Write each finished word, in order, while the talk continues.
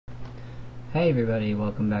Hey everybody,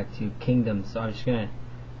 welcome back to Kingdom. So I'm just gonna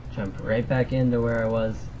jump right back into where I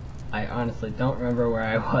was. I honestly don't remember where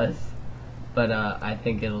I was, but I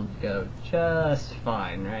think it'll go just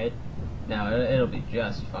fine, right? No, it'll be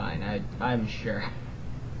just fine. I'm sure.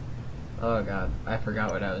 Oh god, I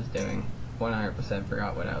forgot what I was doing. 100%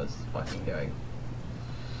 forgot what I was fucking doing.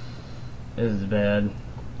 This is bad.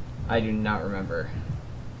 I do not remember.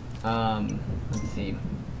 Let's see.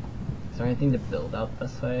 Is there anything to build out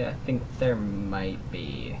this way? I think there might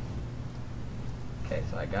be. Okay,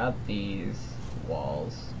 so I got these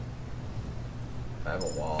walls. I have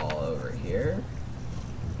a wall over here.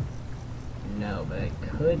 No, but I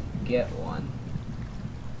could get one.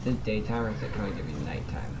 Is it daytime or is it going to be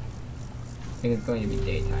nighttime? I think it's going to be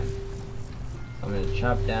daytime. So I'm going to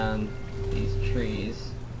chop down these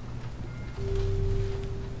trees.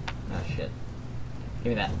 Oh shit. Give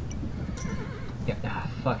me that. Yep,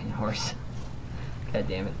 fucking horse. God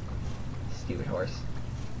damn it. Stupid horse.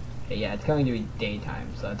 Okay, yeah, it's going to be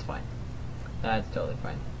daytime, so that's fine. That's totally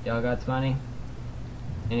fine. Y'all got some money?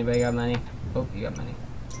 Anybody got money? Oh, you got money.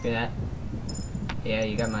 Give me that. Yeah,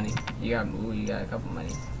 you got money. You got a couple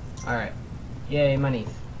monies. Alright. Yay, monies.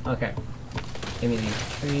 Okay. Give me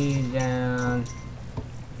these trees down.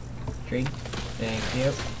 Tree. Thank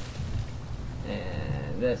you.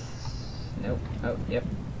 And this. Nope. Oh, yep.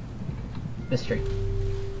 This tree.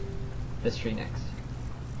 This tree next.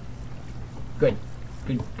 Good.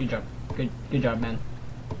 Good job. Good job, man.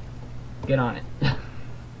 Get on it.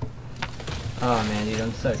 Oh man, dude,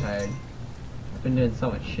 I'm so tired. I've been doing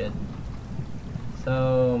so much shit.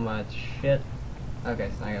 So much shit.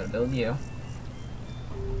 Okay, so I gotta build you.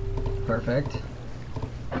 Perfect.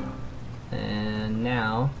 And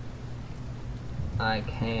now I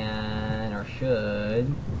can, or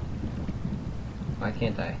should. Why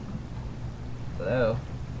can't I? Hello?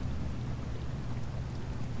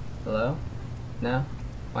 Hello? No?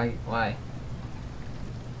 Why? Why?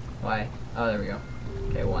 Oh, there we go.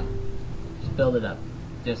 Okay, one. Just build it up.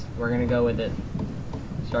 We're gonna go with it.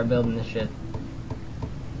 Start building this shit.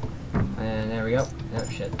 And there we go. Oh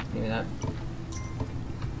shit. Give me that.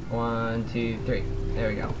 1, 2, 3. There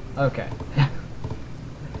we go. Okay.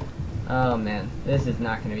 Oh man. This is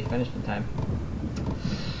not gonna be finished in time.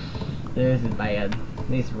 This is bad.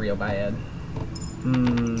 This is real bad.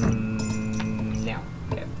 Now.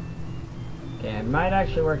 Okay. Okay, it might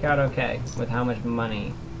actually work out okay with how much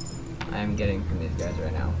money I'm getting from these guys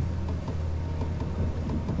right now.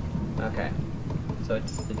 Okay. So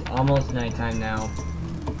it's almost nighttime now.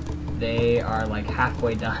 They are like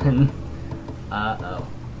halfway done. Uh-oh.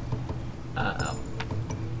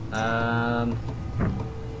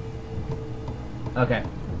 Okay.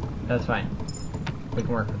 That's fine. We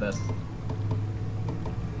can work with this.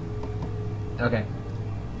 Okay.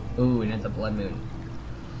 Ooh, and it's a blood moon.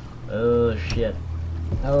 Oh shit.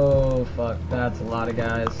 Oh fuck, that's a lot of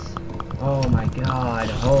guys. Oh my god,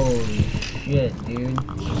 holy shit, dude.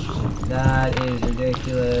 That is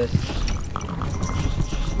ridiculous.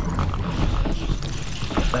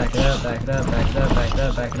 Back it up, back it up, back it up, back it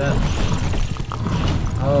up, back it up.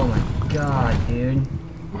 Oh my god, dude.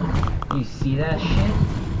 You see that shit?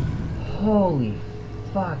 Holy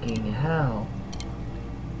fucking hell.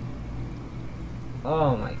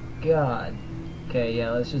 Oh my god. Okay,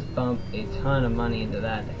 yeah, let's just bump a ton of money into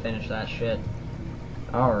that to finish that shit.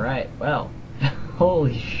 Alright, well.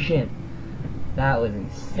 Holy shit. That was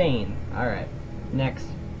insane. Alright. Next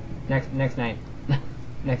night.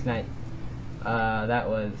 Next night. That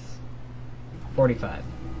was 45.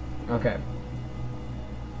 Okay.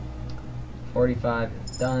 45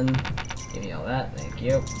 is done. Give me all that, thank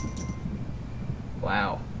you.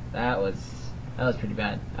 Wow. That was pretty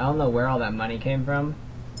bad. I don't know where all that money came from.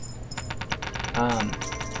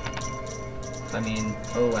 I mean,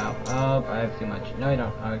 oh wow. Oh, I have too much. No, I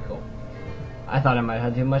don't. Alright, cool. I thought I might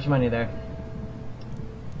have too much money there.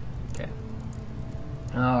 Okay.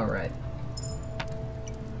 Alright.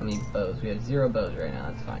 How many bows? We have 0 bows right now,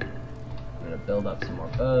 that's fine. I'm gonna build up some more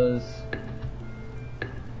bows.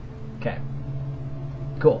 Okay.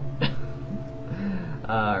 Cool.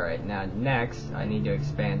 Alright, now next, I need to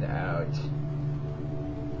expand out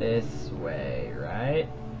this way, right?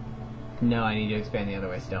 No, I need to expand the other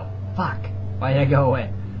way still. Fuck! Why did I go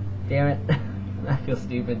away? Damn it. I feel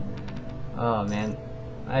stupid. Oh man.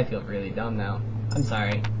 I feel really dumb now. I'm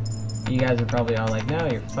sorry. You guys are probably all like, no,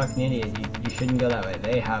 you're a fucking idiot. You shouldn't go that way.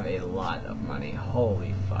 They have a lot of money.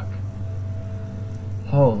 Holy fuck.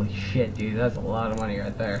 Holy shit, dude. That's a lot of money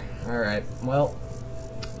right there. Alright. Well.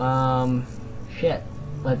 Shit.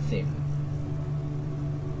 Let's see.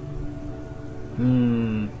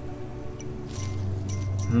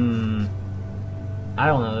 I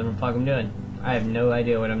don't know what the fuck I'm doing. I have no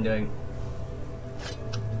idea what I'm doing.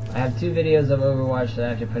 I have 2 videos of Overwatch that I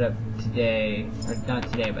have to put up today, or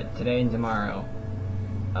not today, but today and tomorrow.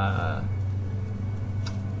 Let's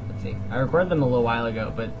see. I recorded them a little while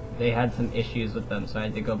ago, but they had some issues with them, so I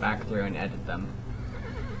had to go back through and edit them.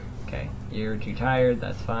 Okay, you're too tired.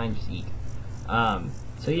 That's fine. Just eat.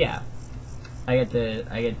 So yeah, I get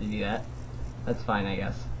to do that. That's fine, I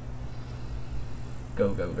guess.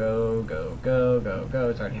 Go, go, go, go, go, go, go.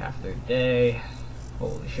 It's already half through the day.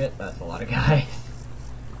 Holy shit, that's a lot of guys.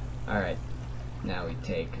 Alright, now we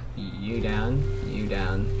take you down, you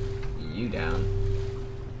down, you down.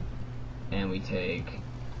 And we take...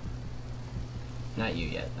 not you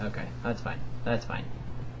yet. Okay, that's fine. That's fine.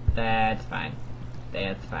 That's fine.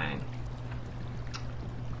 That's fine.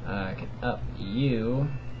 I can up you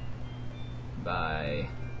by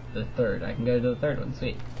the 3rd. I can go to the 3rd one.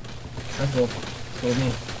 Sweet. That's cool. Cool with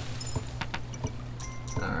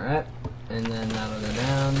me. Alright. And then that'll go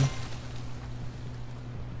down.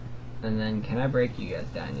 And then, can I break you guys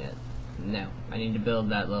down yet? No. I need to build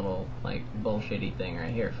that little, like, bullshitty thing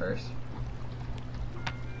right here first.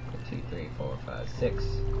 2, 3, 4, 5, 6.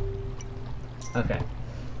 Okay.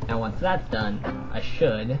 Now once that's done, I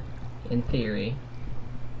should, in theory,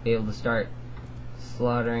 be able to start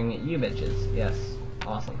slaughtering you bitches. Yes.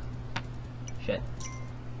 Awesome. Shit.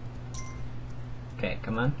 Okay,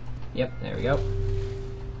 come on. Yep, there we go.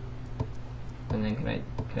 And then can I...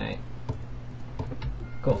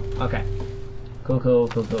 Cool, okay. Cool, cool,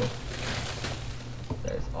 cool, cool.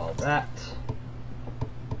 There's all that.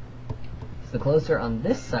 So the closer on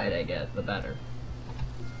this side I get, the better.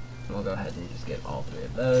 And we'll go ahead and just get all 3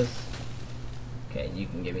 of those. Okay, you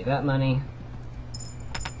can give me that money.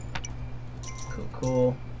 Cool,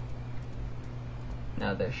 cool.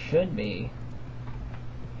 Now there should be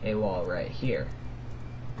a wall right here.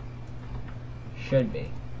 Should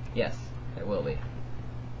be. Yes, there will be. As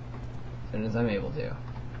soon as I'm able to. Is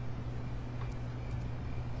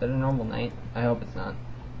that a normal night? I hope it's not.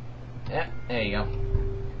 Yeah, there you go.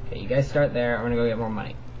 Okay, you guys start there. I'm gonna go get more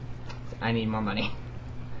money. I need more money.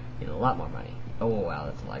 Need a lot more money. Oh wow,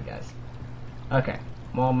 that's a lot, guys. Okay.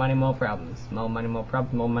 More money, more problems. More money, more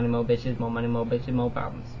problems. More money, more bitches. More money, more bitches. More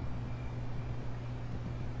problems.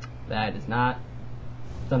 That is not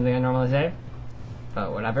something I normally say.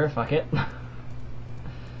 But whatever, fuck it.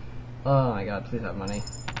 Oh my god, please have money.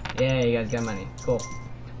 Yeah, you guys got money. Cool.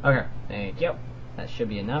 Okay, thank you. That should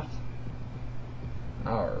be enough.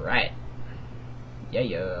 Alright. Yeah,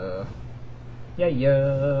 yeah. Yeah,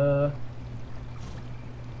 yeah.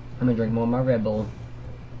 I'm gonna drink more of my Red Bull.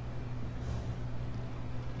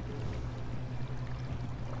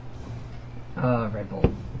 Oh, Red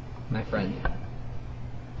Bull. My friend.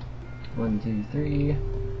 1, 2, 3.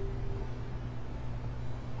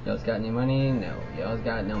 Y'all's got any money? No. Y'all's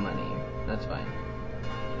got no money. That's fine.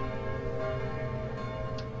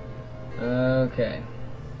 Okay.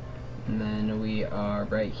 And then we are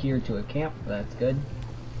right here to a camp. That's good.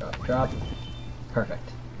 Drop, drop.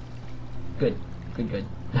 Perfect. Good. Good, good.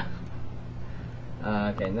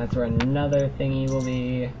 Okay, and that's where another thingy will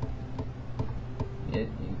be. Did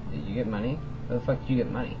you get money? Where the fuck did you get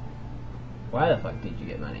money? Why the fuck did you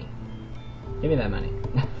get money? Give me that money.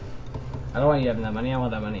 I don't want you having that money. I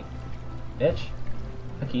want that money. Bitch.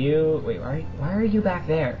 Fuck you. Wait, why are you back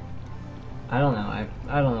there? I don't know.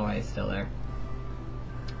 I don't know why he's still there.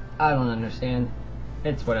 I don't understand.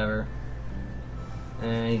 It's whatever.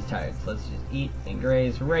 And he's tired, so let's just eat and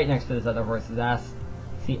graze right next to this other horse's ass.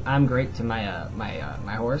 See, I'm great to my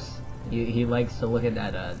my horse. He likes to look at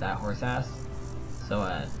that horse ass. So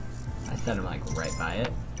I set him like right by it.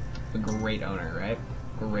 A great owner, right?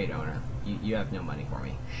 Great owner. You have no money for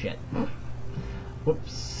me. Shit.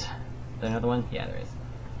 Whoops. Is there another one? Yeah, there is.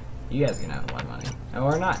 You guys can have a lot of money.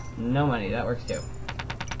 Or not. No money. That works too.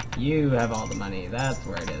 You have all the money. That's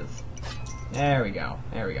where it is. There we go.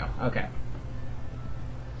 There we go. Okay.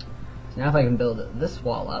 So now if I can build this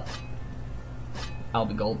wall up, I'll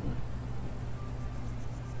be golden.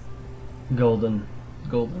 Golden.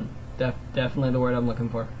 Golden. Definitely the word I'm looking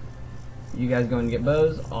for. You guys going to get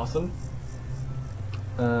bows? Awesome.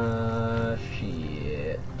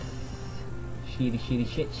 Shit. Shitty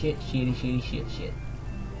shit.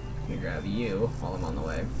 Let me grab you while I'm on the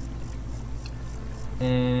way.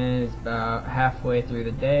 And it's about halfway through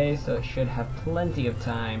the day, so it should have plenty of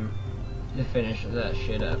time to finish that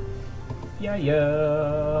shit up. Yeah.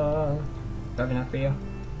 Probably not for you?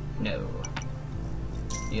 No.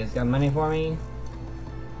 You guys got money for me?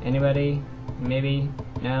 Anybody? Maybe?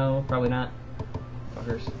 No? Probably not?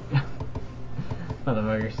 Fuckers.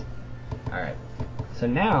 Motherfuckers. Alright. So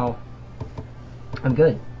now, I'm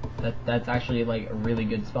good. That's actually like a really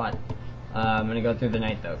good spot. I'm gonna go through the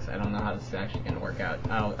night though, because I don't know how this is actually gonna work out.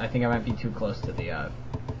 I think I might be too close to the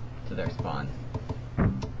to their spawn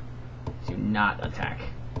to not attack,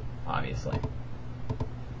 obviously.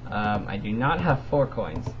 I do not have 4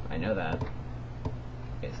 coins. I know that.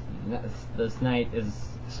 This night is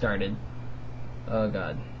started. Oh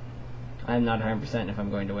god. I'm not 100% if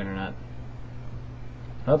I'm going to win or not.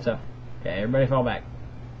 Hope so. Okay, everybody fall back.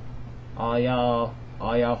 All y'all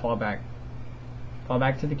fall back. Fall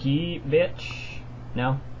back to the key, bitch.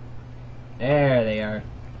 No? There they are.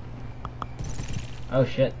 Oh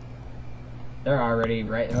shit. They're already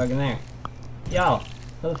right fucking there. Y'all,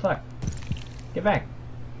 what the fuck? Get back.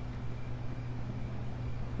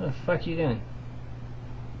 What the fuck you doing?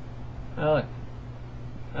 Oh look.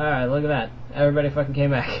 Alright, look at that. Everybody fucking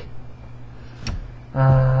came back.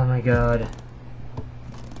 Oh my god.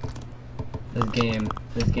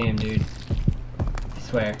 This game, dude. I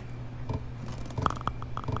swear.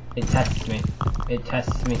 It tests me. It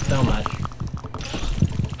tests me so much.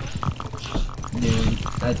 Dude,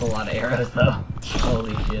 that's a lot of arrows though.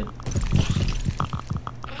 Holy shit.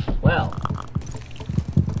 Well.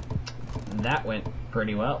 That went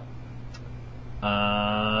pretty well.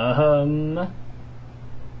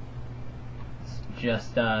 Let's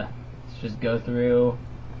just go through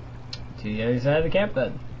to the other side of the camp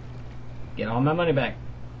then. Get all my money back.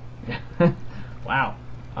 Wow.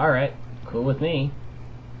 Alright. Cool with me.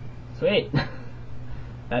 Sweet.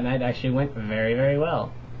 That night actually went very, very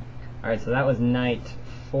well. Alright, so that was night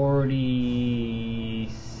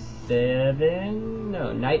 47?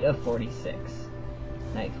 No, night of 46.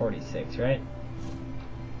 Night 46, right?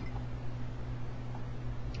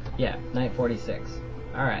 Yeah, night 46.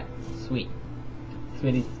 Alright, sweet.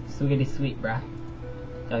 Sweetie sweet, bruh.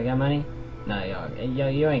 Y'all got money? No, you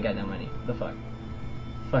ain't got no money. The fuck?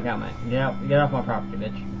 Fuck out, man. Get off my property,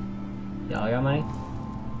 bitch. Y'all got money?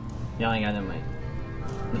 Y'all ain't got no money.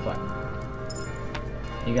 The fuck?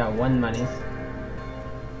 You got 1 monies.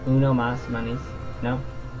 Uno mas monies. No?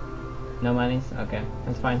 No monies? Okay,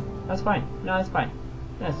 that's fine. That's fine. No, that's fine.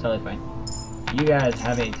 That's totally fine. You guys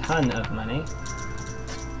have a ton of money.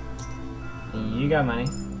 You got money.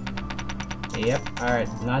 Yep, alright.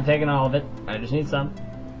 Not taking all of it. I just need some.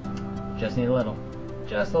 Just need a little.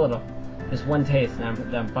 Just a little. Just 1 taste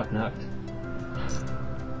and I'm fucking hooked.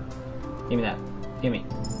 Give me that. Give me.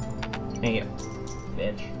 Thank you.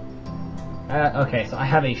 Bitch. Okay, so I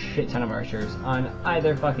have a shit ton of archers on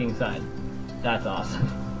either fucking side. That's awesome.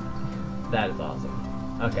 That is awesome.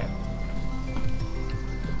 Okay.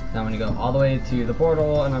 Now I'm gonna go all the way to the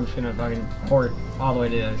portal and I'm just gonna fucking port all the way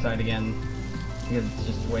to the other side again. Because it's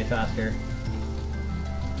just way faster.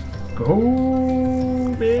 Go,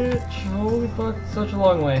 bitch! Holy fuck, such a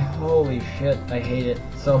long way. Holy shit, I hate it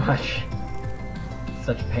so much.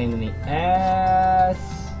 Such a pain in the ass.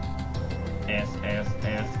 Ass.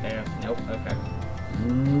 Nope, okay.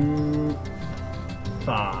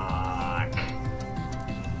 Fuck.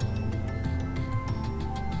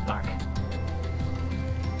 Fuck.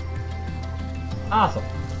 Awesome.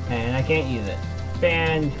 And I can't use it.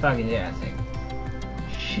 Fan-fucking-tastic.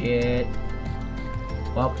 Shit.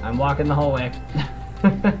 Well, I'm walking the whole way.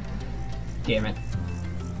 Damn it.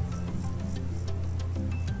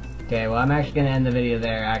 Okay, well, I'm actually gonna end the video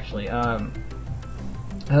there, actually.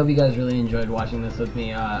 I hope you guys really enjoyed watching this with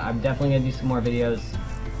me. I'm definitely gonna do some more videos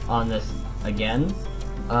on this again.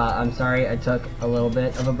 I'm sorry I took a little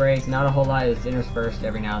bit of a break. Not a whole lot, it's interspersed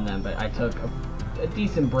every now and then, but I took a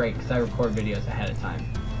decent break because I record videos ahead of time.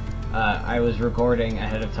 I was recording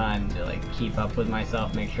ahead of time to like keep up with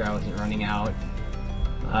myself, make sure I wasn't running out,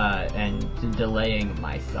 and delaying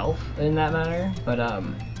myself in that manner. But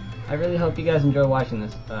I really hope you guys enjoy watching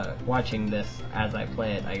this as I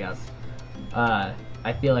play it, I guess.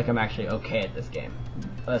 I feel like I'm actually okay at this game.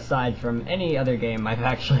 Aside from any other game I've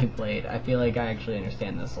actually played, I feel like I actually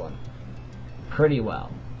understand this one pretty well.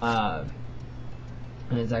 And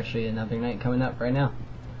it's actually another night coming up right now,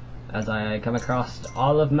 as I come across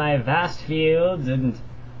all of my vast fields and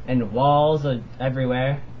walls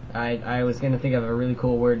everywhere. I was gonna think of a really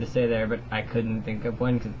cool word to say there, but I couldn't think of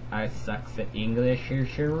one because I sucks at English.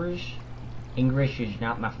 English is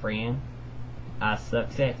not my friend. I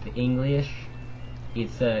sucks at the English.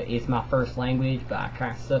 It's my first language, but I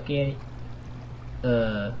kinda suck at it.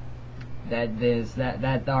 That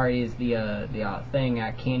there is the thing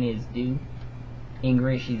I can't is do.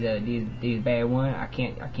 English is this bad one. I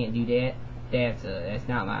can't do that. That's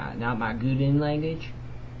not my good in language.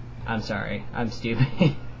 I'm sorry. I'm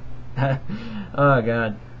stupid. Oh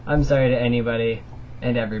god. I'm sorry to anybody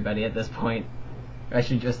and everybody at this point. I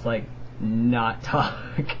should just like not talk.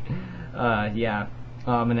 Yeah.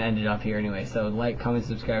 I'm gonna end it off here anyway. So like, comment,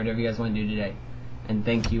 subscribe, whatever you guys want to do today. And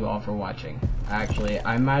thank you all for watching. Actually,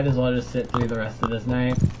 I might as well just sit through the rest of this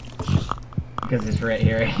night, because it's right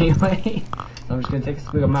here anyway. So I'm just gonna take a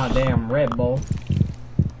swig of my damn Red Bull.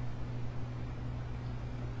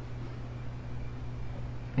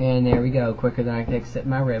 And there we go, quicker than I can take a sip of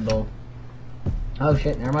my Red Bull. Oh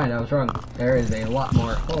shit, never mind, I was wrong. There is a lot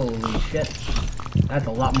more. Holy shit. That's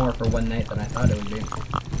a lot more for one night than I thought it would be.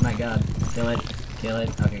 My god. Kill it. Kill it.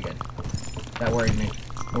 Okay, good. That worried me.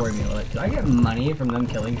 That worried me a little. Did I get money from them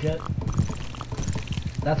killing shit?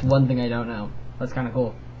 That's one thing I don't know. That's kind of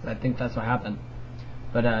cool. I think that's what happened.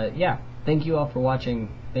 But, yeah. Thank you all for watching.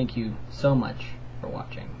 Thank you so much for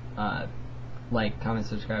watching. Like, comment,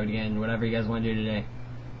 subscribe again, whatever you guys want to do today.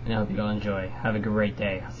 And I hope you all enjoy. Have a great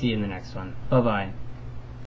day. I'll see you in the next one. Bye-bye.